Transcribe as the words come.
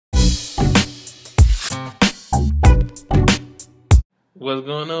What's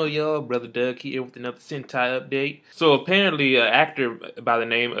going on, y'all? Brother Doug here with another Sentai update. So apparently, an actor by the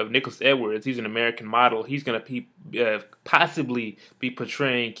name of Nicholas Edwards, he's an American model. He's gonna possibly be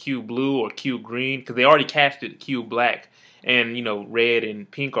portraying Q Blue or Q Green because they already casted Q Black, and red and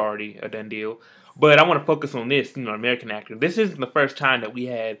pink already a done deal. But I want to focus on this, American actor. This isn't the first time that we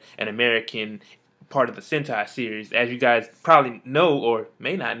had an American part of the Sentai series. As you guys probably know or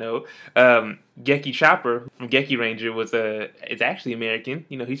may not know, Geki Chopper from Kyoryuger is actually American.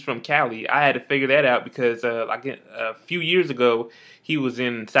 He's from Cali. I had to figure that out because like a few years ago, he was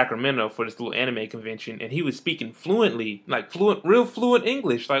in Sacramento for this little anime convention, and he was speaking fluently, like real fluent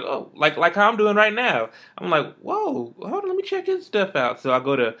English, like how I'm doing right now. I'm like, whoa, hold on, let me check his stuff out. So I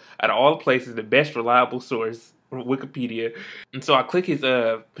go to, out of all the places, the best reliable source, Wikipedia, and so I click his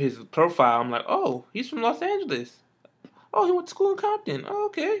profile. I'm like, oh, he's from Los Angeles. Oh, he went to school in Compton. Oh,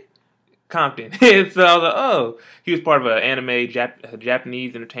 okay, Compton. So I was like, oh, he was part of an anime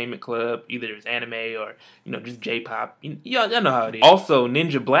Japanese entertainment club. Either it was anime or just J-pop. Y'all know how it is. Also,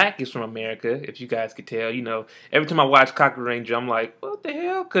 Ninja Black is from America. If you guys could tell, every time I watch Kyoryuger, I'm like, what the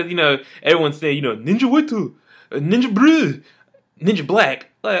hell? Because everyone said Ninja Witu, Ninja Brew, Ninja Black.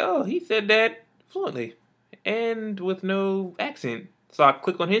 Like, oh, he said that fluently and with no accent. So I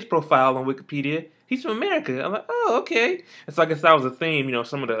click on his profile on Wikipedia. He's from America. I'm like, oh, okay. And so I guess that was a theme.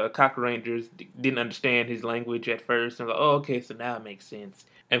 Some of the Kyoryugers didn't understand his language at first. And I was like, oh, okay, so now it makes sense.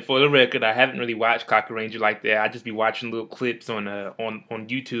 And for the record, I haven't really watched Kyoryuger like that. I just be watching little clips on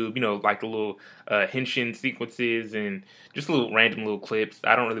YouTube, like the little henshin sequences and just little random little clips.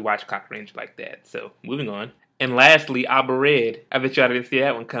 I don't really watch Kyoryuger like that. So moving on. And lastly, Abba Red. I bet y'all didn't see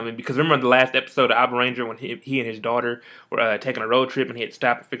that one coming because remember the last episode of Abba Ranger when he and his daughter were taking a road trip and he had to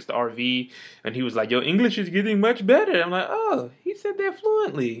stop and fix the RV and he was like, yo, English is getting much better. I'm like, oh, he said that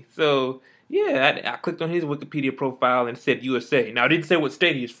fluently. So, yeah, I clicked on his Wikipedia profile and it said USA. Now, it didn't say what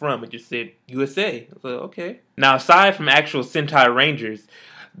state he's from. It just said USA. I was like, okay. Now, aside from actual Sentai Rangers,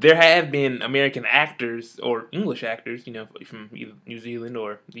 there have been American actors or English actors, from either New Zealand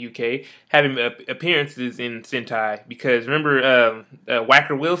or the UK, having appearances in Sentai. Because remember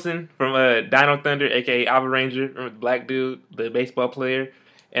Whacker Wilson from Dino Thunder, aka Abba Ranger, remember the black dude, the baseball player,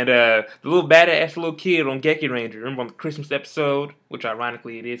 and the little badass little kid on Kyoryuger, remember on the Christmas episode, which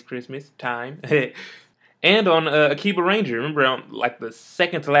ironically it is Christmas time. And on Akiba Ranger, remember on like the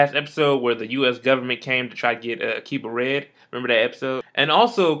second to last episode where the U.S. government came to try to get Akiba Red? Remember that episode? And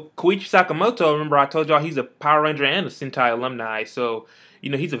also Koichi Sakamoto, remember I told y'all he's a Power Ranger and a Sentai alumni, so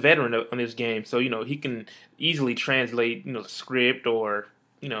he's a veteran on this game, so he can easily translate the script or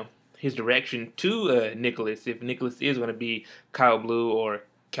his direction to Nicholas if Nicholas is going to be Kyle Blue or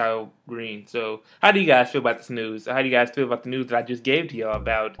Kyle Green. So how do you guys feel about this news? How do you guys feel about the news that I just gave to y'all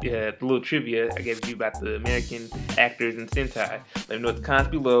about the little trivia I gave to you about the American actors in Sentai? Let me know in the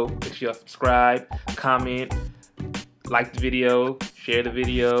comments below. Make sure y'all subscribe, comment, like the video, share the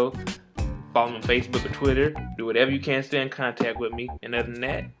video, follow me on Facebook or Twitter. Do whatever you can to stay in contact with me. And other than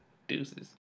that, deuces.